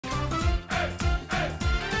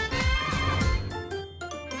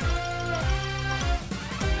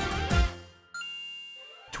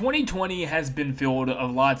2020 has been filled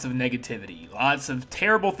of lots of negativity. Lots of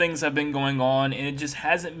terrible things have been going on, and it just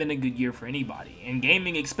hasn't been a good year for anybody. And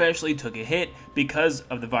gaming especially took a hit because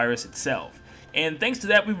of the virus itself. And thanks to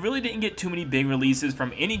that, we really didn't get too many big releases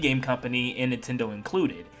from any game company, and Nintendo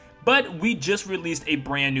included. But we just released a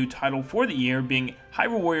brand new title for the year, being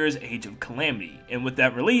Hyrule Warriors Age of Calamity. And with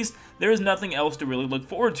that release, there is nothing else to really look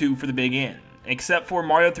forward to for the big end, except for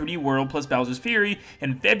Mario 3D World plus Bowser's Fury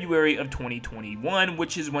in February of 2021,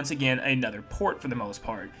 which is once again another port for the most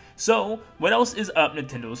part. So, what else is up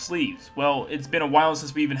Nintendo's sleeves? Well, it's been a while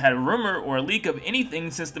since we even had a rumor or a leak of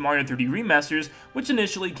anything since the Mario 3D remasters, which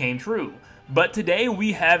initially came true. But today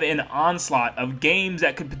we have an onslaught of games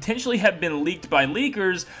that could potentially have been leaked by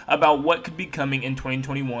leakers about what could be coming in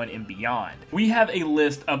 2021 and beyond. We have a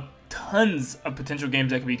list of tons of potential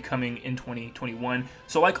games that could be coming in 2021.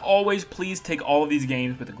 So like always, please take all of these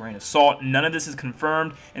games with a grain of salt. None of this is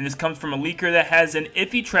confirmed, and this comes from a leaker that has an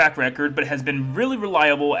iffy track record, but has been really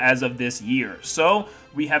reliable as of this year. So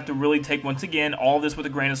we have to really take, once again, all of this with a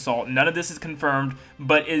grain of salt. None of this is confirmed,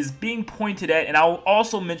 but is being pointed at, and I'll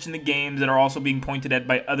also mention the games that are also being pointed at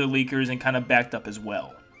by other leakers and kind of backed up as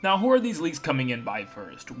well. Now, who are these leaks coming in by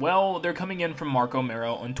first? Well, they're coming in from Mark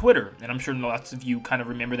O'Mara on Twitter, and I'm sure lots of you kind of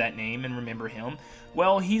remember that name and remember him.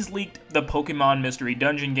 Well, he's leaked the Pokemon Mystery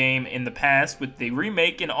Dungeon game in the past with the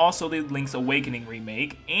remake and also the Link's Awakening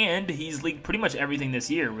remake, and he's leaked pretty much everything this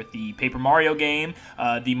year with the Paper Mario game,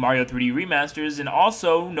 the Mario 3D remasters, and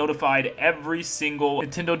also notified every single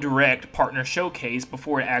Nintendo Direct partner showcase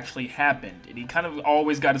before it actually happened. And he kind of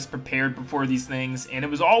always got us prepared before these things, and it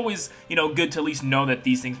was always, you know, good to at least know that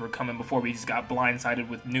these things were coming before we just got blindsided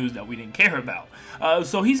with news that we didn't care about.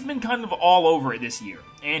 So he's been kind of all over it this year,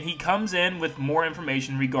 and he comes in with more information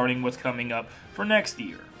regarding what's coming up for next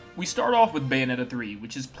year. We start off with Bayonetta 3,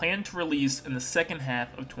 which is planned to release in the second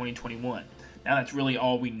half of 2021. Now that's really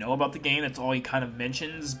all we know about the game, that's all he kind of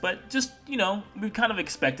mentions, but just, you know, we kind of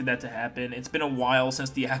expected that to happen. It's been a while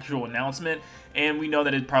since the actual announcement, and we know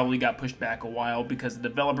that it probably got pushed back a while because the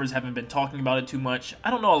developers haven't been talking about it too much.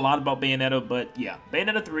 I don't know a lot about Bayonetta, but yeah,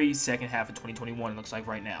 Bayonetta 3, second half of 2021 looks like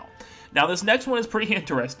right now. Now this next one is pretty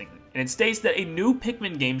interesting, and it states that a new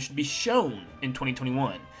Pikmin game should be shown in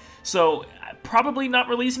 2021. So, probably not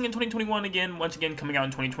releasing in 2021 again, once again coming out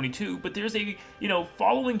in 2022, but there's a, you know,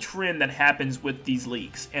 following trend that happens with these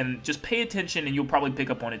leaks, and just pay attention and you'll probably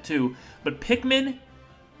pick up on it too. But Pikmin,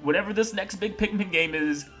 whatever this next big Pikmin game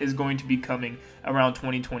is going to be coming around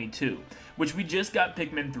 2022, which we just got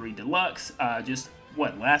Pikmin 3 Deluxe,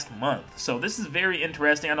 last month. So this is very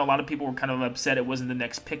interesting. I know a lot of people were kind of upset it wasn't the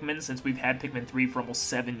next Pikmin since we've had Pikmin 3 for almost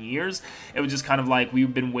 7 years. It was just kind of like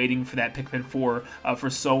we've been waiting for that Pikmin 4 for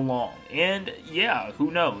so long. And yeah, who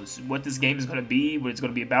knows what this game is going to be, what it's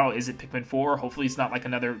going to be about. Is it Pikmin 4? Hopefully it's not like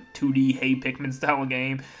another 2D Hey Pikmin style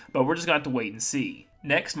game, but we're just going to have to wait and see.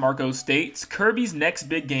 Next, Marco states, Kirby's next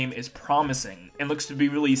big game is promising and looks to be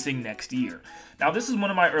releasing next year. Now, this is one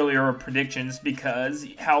of my earlier predictions because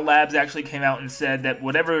HAL Labs actually came out and said that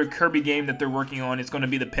whatever Kirby game that they're working on is going to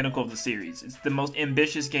be the pinnacle of the series. It's the most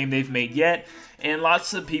ambitious game they've made yet, and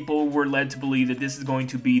lots of people were led to believe that this is going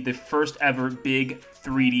to be the first ever big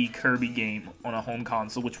 3D Kirby game on a home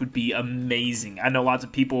console, which would be amazing. I know lots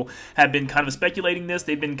of people have been kind of speculating this.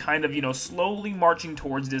 They've been kind of, you know, slowly marching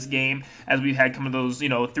towards this game as we've had some of those, you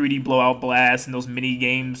know, 3D Blowout Blasts and those mini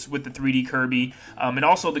games with the 3D Kirby, and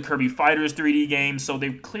also the Kirby Fighters 3D game. So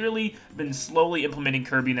they've clearly been slowly implementing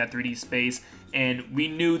Kirby in that 3D space, and we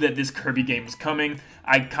knew that this Kirby game was coming.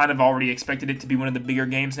 I kind of already expected it to be one of the bigger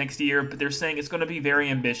games next year, but they're saying it's going to be very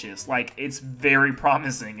ambitious. Like, it's very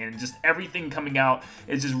promising, and just everything coming out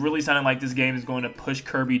is just really sounding like this game is going to push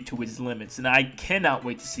Kirby to its limits, and I cannot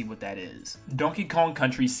wait to see what that is. Donkey Kong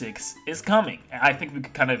Country 6 is coming. I think we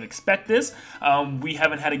could kind of expect this. We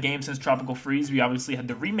haven't had a game since Tropical Freeze. We obviously had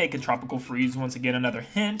the remake of Tropical Freeze, once again another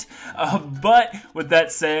hint, but with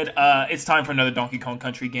that said, it's time for another Donkey Kong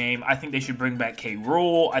Country game. I think they should bring back K.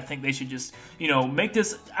 Rool. I think they should just, you know, make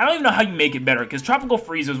this, I don't even know how you make it better, because Tropical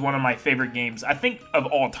Freeze was one of my favorite games, I think, of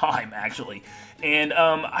all time, actually. And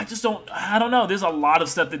I don't know, there's a lot of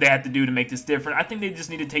stuff that they have to do to make this different. I think they just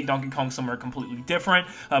need to take Donkey Kong somewhere completely different,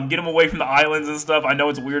 get him away from the islands and stuff. I know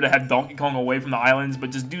it's weird to have Donkey Kong away from the islands, but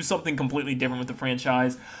just do something completely different with the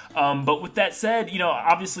franchise. But with that said, you know,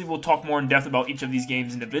 obviously we'll talk more in depth about each of these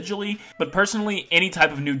games individually, but personally, any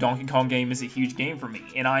type of new Donkey Kong game is a huge game for me,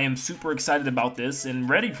 and I am super excited about this and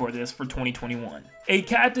ready for this for 2021. A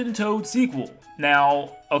Captain Toad sequel.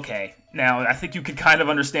 Now, Okay, now I think you could kind of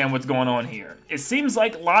understand what's going on here. It seems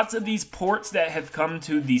like lots of these ports that have come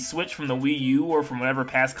to the Switch from the Wii U or from whatever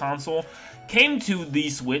past console came to the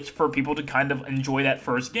Switch for people to kind of enjoy that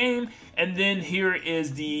first game, and then here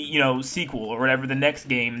is the, you know, sequel or whatever the next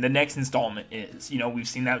game, the next installment is. You know, we've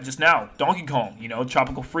seen that just now. Donkey Kong, you know,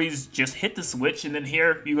 Tropical Freeze just hit the Switch, and then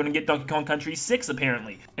here you're going to get Donkey Kong Country 6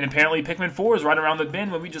 apparently. And apparently Pikmin 4 is right around the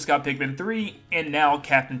bend when we just got Pikmin 3, and now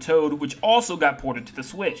Captain Toad, which also got ported to the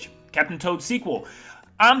Switch. Captain Toad sequel.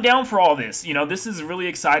 I'm down for all this. You know, this is really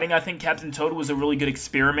exciting. I think Captain Toad was a really good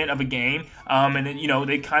experiment of a game. And, you know,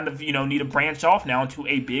 they kind of, you know, need to branch off now into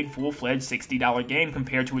a big, full-fledged $60 game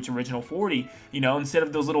compared to its original $40. You know, instead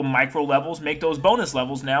of those little micro levels, make those bonus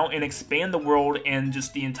levels now and expand the world and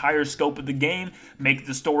just the entire scope of the game. Make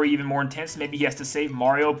the story even more intense. Maybe he has to save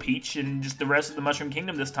Mario, Peach, and just the rest of the Mushroom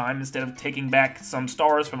Kingdom this time instead of taking back some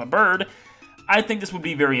stars from a bird. I think this would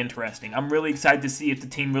be very interesting. I'm really excited to see if the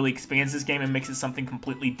team really expands this game and makes it something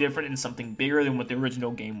completely different and something bigger than what the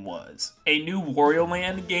original game was. A new Wario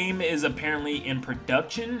Land game is apparently in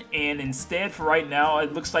production, and instead for right now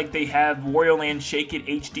it looks like they have Wario Land Shake It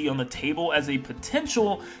HD on the table as a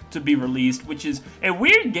potential to be released, which is a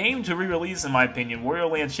weird game to re-release in my opinion. Wario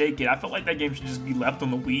Land Shake It, I felt like that game should just be left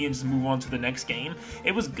on the Wii and just move on to the next game.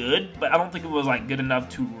 It was good, but I don't think it was like good enough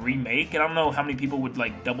to remake, and I don't know how many people would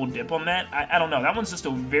like double dip on that. I don't know. That one's just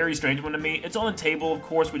a very strange one to me. It's on the table, of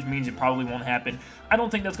course, which means it probably won't happen. I don't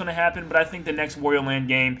think that's going to happen, but I think the next Wario Land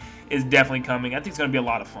game is definitely coming. I think it's going to be a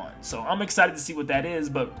lot of fun. So I'm excited to see what that is,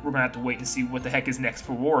 but we're going to have to wait and see what the heck is next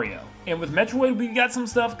for Wario. And with Metroid, we've got some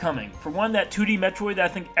stuff coming. For one, that 2D Metroid that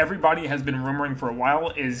I think everybody has been rumoring for a while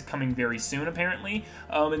is coming very soon, apparently.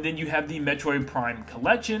 And then you have the Metroid Prime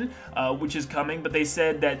Collection, which is coming, but they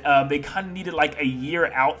said that they kind of needed like a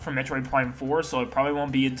year out from Metroid Prime 4, so it probably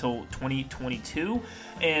won't be until 2022.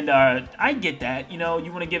 And I get that, you know,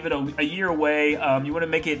 you want to give it a year away, you want to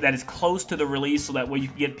make it that it's close to the release so that way you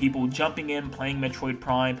can get people jumping in, playing Metroid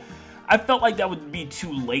Prime. I felt like that would be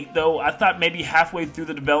too late though. I thought maybe halfway through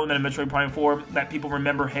the development of Metroid Prime 4 that people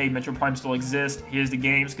remember, hey, Metroid Prime still exists, here's the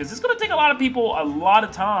games, because it's going to take a lot of people a lot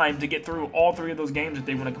of time to get through all three of those games if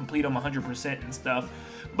they want to complete them 100% and stuff.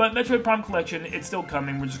 But Metroid Prime Collection, it's still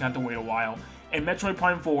coming, we're just going to have to wait a while. And Metroid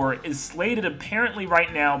Prime 4 is slated apparently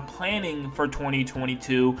right now, planning for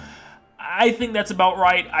 2022. I think that's about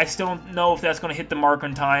right. I still don't know if that's going to hit the mark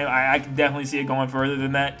on time. I can definitely see it going further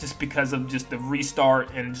than that just because of just the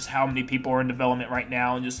restart and just how many people are in development right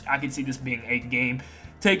now. And just I can see this being a game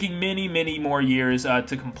taking many, many more years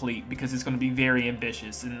to complete because it's going to be very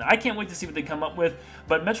ambitious. And I can't wait to see what they come up with.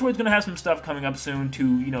 But Metroid's going to have some stuff coming up soon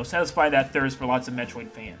to, you know, satisfy that thirst for lots of Metroid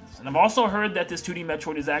fans. And I've also heard that this 2D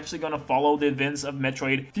Metroid is actually going to follow the events of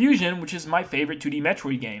Metroid Fusion, which is my favorite 2D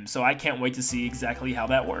Metroid game. So I can't wait to see exactly how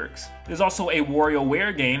that works. There's also a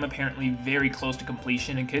WarioWare game, apparently very close to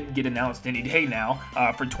completion and could get announced any day now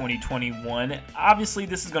for 2021. Obviously,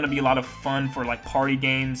 this is going to be a lot of fun for like party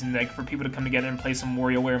games and like for people to come together and play some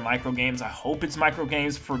WarioWare micro games. I hope it's micro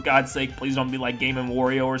games, for God's sake. Please don't be like Game &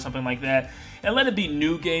 Wario or something like that. And let it be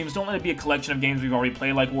new games. Don't let it be a collection of games we've already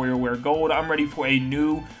played like WarioWare Gold. I'm ready for a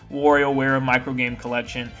new WarioWare micro game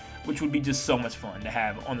collection, which would be just so much fun to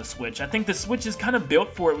have on the Switch. I think the Switch is kind of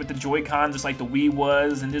built for it with the Joy-Con, just like the Wii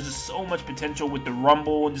was, and there's just so much potential with the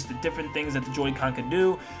rumble and just the different things that the Joy-Con could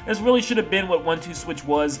do. This really should have been what 1-2 Switch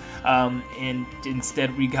was, and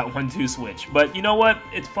instead we got 1-2 Switch. But you know what?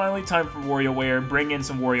 It's finally time for WarioWare. Bring in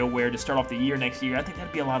some WarioWare to start off the year next year. I think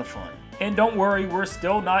that'd be a lot of fun. And don't worry, we're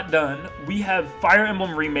still not done. We have Fire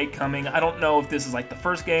Emblem Remake coming. I don't know if this is like the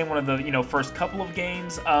first game, one of the, you know, first couple of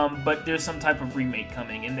games, but there's some type of remake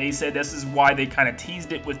coming. And they said this is why they kind of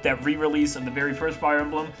teased it with that re-release of the very first Fire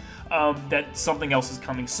Emblem, that something else is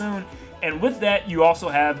coming soon. And with that, you also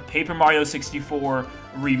have Paper Mario 64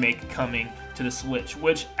 Remake coming to the Switch,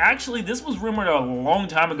 which actually this was rumored a long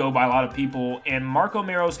time ago by a lot of people, and Mark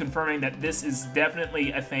O'Mara is confirming that this is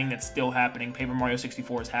definitely a thing that's still happening. Paper Mario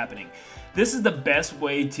 64 is happening. This is the best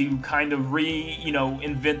way to kind of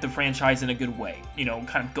invent the franchise in a good way. You know,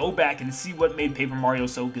 kind of go back and see what made Paper Mario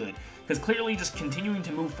so good. Because clearly just continuing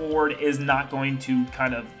to move forward is not going to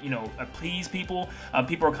kind of, you know, please people.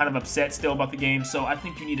 People are kind of upset still about the game, so I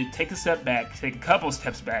think you need to take a step back, take a couple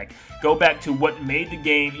steps back, go back to what made the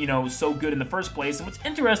game, you know, so good in the first place. And what's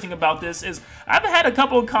interesting about this is I've had a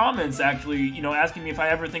couple of comments actually, you know, asking me if I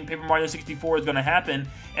ever think Paper Mario 64 is going to happen,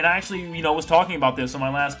 and I actually, you know, was talking about this on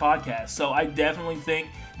my last podcast. So I definitely think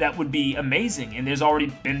that would be amazing. And there's already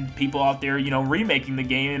been people out there, you know, remaking the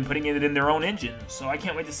game and putting it in their own engine. So I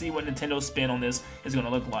can't wait to see what Nintendo's spin on this is going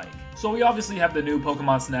to look like. So we obviously have the new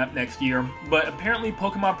Pokemon Snap next year, but apparently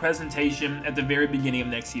Pokemon presentation at the very beginning of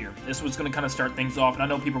next year. This was going to kind of start things off, and I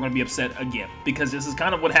know people are going to be upset again, because this is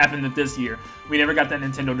kind of what happened with this year. We never got that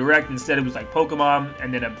Nintendo Direct. Instead, it was like Pokemon,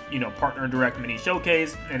 and then a, you know, partner Direct mini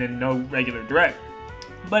showcase, and then no regular Direct.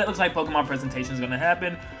 But it looks like Pokemon presentation is going to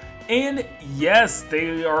happen. And yes,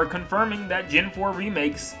 they are confirming that Gen 4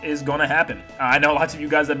 remakes is going to happen. I know lots of you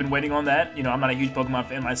guys have been waiting on that. You know, I'm not a huge Pokemon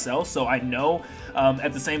fan myself, so I know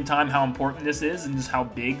at the same time how important this is and just how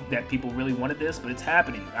big that people really wanted this, but it's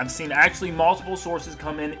happening. I've seen actually multiple sources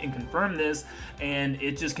come in and confirm this, and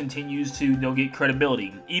it just continues to, you know, get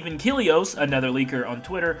credibility. Even Kilios, another leaker on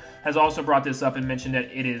Twitter, has also brought this up and mentioned that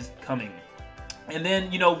it is coming. And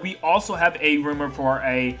then, you know, we also have a rumor for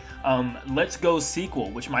a Let's Go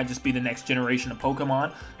sequel, which might just be the next generation of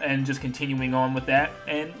Pokemon, and just continuing on with that.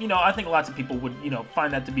 And, you know, I think lots of people would, you know,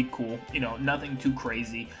 find that to be cool. You know, nothing too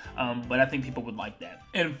crazy, but I think people would like that.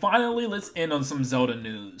 And finally, let's end on some Zelda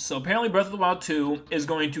news. So apparently Breath of the Wild 2 is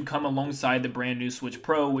going to come alongside the brand new Switch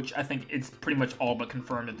Pro, which I think it's pretty much all but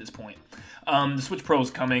confirmed at this point. The Switch Pro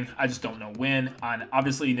is coming. I just don't know when. And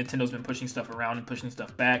obviously, Nintendo's been pushing stuff around and pushing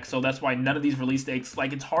stuff back, so that's why none of these release dates,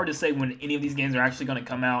 like, it's hard to say when any of these games are actually going to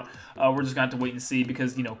come out. We're just going to have to wait and see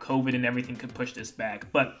because, you know, COVID and everything could push this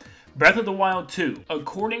back. But Breath of the Wild 2,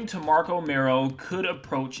 according to Mark O'Maro, could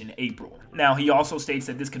approach in April. Now, he also states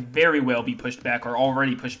that this could very well be pushed back or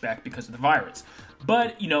already pushed back because of the virus.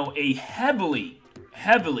 But, you know, a heavily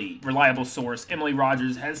reliable source, Emily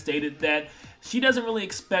Rogers, has stated that she doesn't really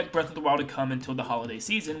expect Breath of the Wild to come until the holiday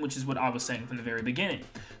season, which is what I was saying from the very beginning.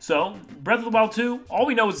 So, Breath of the Wild 2, all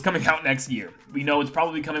we know is it's coming out next year. We know it's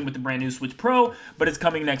probably coming with the brand new Switch Pro, but it's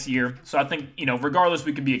coming next year. So I think, you know, regardless,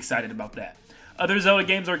 we could be excited about that. Other Zelda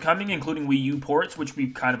games are coming, including Wii U ports, which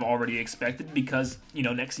we've kind of already expected because, you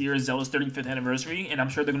know, next year is Zelda's 35th anniversary, and I'm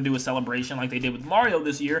sure they're going to do a celebration like they did with Mario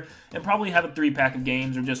this year, and probably have a 3-pack of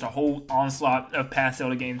games or just a whole onslaught of past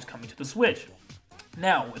Zelda games coming to the Switch.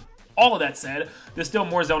 Now, with all of that said, there's still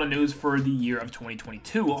more Zelda news for the year of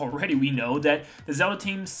 2022. Already we know that the Zelda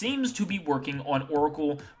team seems to be working on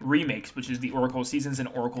Oracle remakes, which is the Oracle Seasons and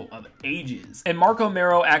Oracle of Ages. And Mark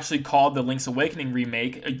O'Maro actually called the Link's Awakening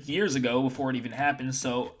remake years ago before it even happened,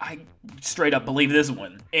 so I straight up believe this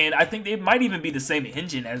one. And I think it might even be the same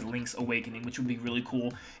engine as Link's Awakening, which would be really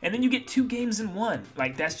cool. And then you get 2 games in one.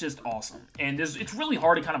 Like, that's just awesome. And it's really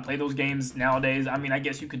hard to kind of play those games nowadays. I mean, I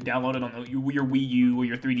guess you could download it on your Wii U or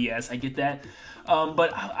your 3DS. I get that.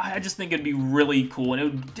 But I just think it'd be really cool, and it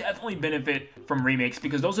would definitely benefit from remakes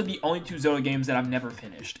because those are the only 2 Zelda games that I've never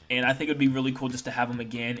finished. And I think it'd be really cool just to have them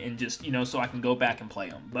again and just, you know, so I can go back and play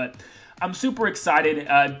them. But I'm super excited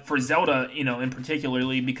for Zelda, you know, in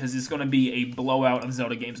particularly because it's going to be a blowout of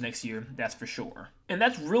Zelda games next year, that's for sure. And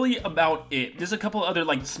that's really about it. There's a couple other,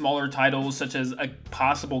 like, smaller titles, such as a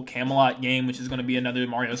possible Camelot game, which is going to be another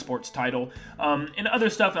Mario Sports title. And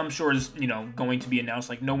other stuff I'm sure is, you know, going to be announced.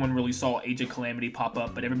 Like, no one really saw Age of Calamity pop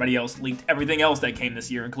up, but everybody else leaked everything else that came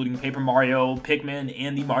this year, including Paper Mario, Pikmin,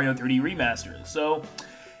 and the Mario 3D remasters. So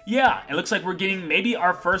yeah, it looks like we're getting maybe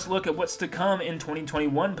our first look at what's to come in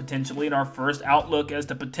 2021, potentially, and our first outlook as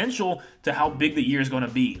to potential to how big the year is going to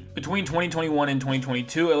be. Between 2021 and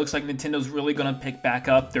 2022, it looks like Nintendo's really going to pick back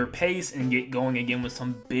up their pace and get going again with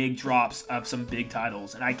some big drops of some big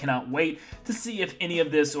titles. And I cannot wait to see if any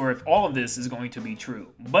of this or if all of this is going to be true.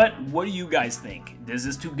 But what do you guys think? Is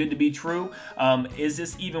this too good to be true? Is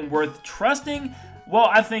this even worth trusting? Well,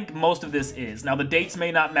 I think most of this is. Now, the dates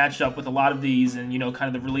may not match up with a lot of these and, you know,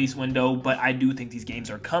 kind of the release window, but I do think these games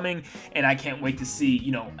are coming, and I can't wait to see,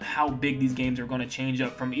 you know, how big these games are going to change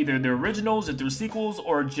up from either their originals, if they're sequels,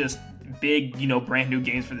 or just big, you know, brand new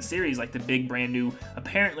games for the series, like the big brand new,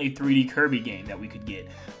 apparently 3D Kirby game that we could get.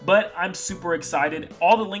 But I'm super excited.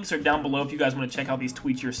 All the links are down below if you guys want to check out these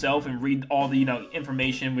tweets yourself and read all the, you know,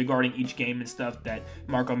 information regarding each game and stuff that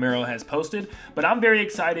Mark O'Maro has posted. But I'm very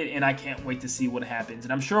excited, and I can't wait to see what happens.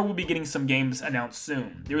 And I'm sure we'll be getting some games announced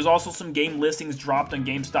soon. There was also some game listings dropped on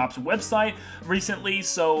GameStop's website recently,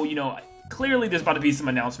 so, you know, clearly there's about to be some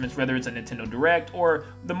announcements, whether it's a Nintendo Direct or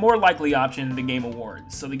the more likely option, the Game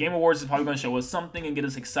Awards. So the Game Awards is probably going to show us something and get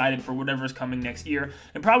us excited for whatever's coming next year,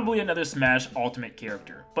 and probably another Smash Ultimate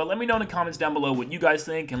character. But let me know in the comments down below what you guys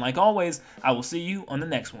think, and like always, I will see you on the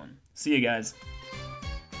next one. See you guys.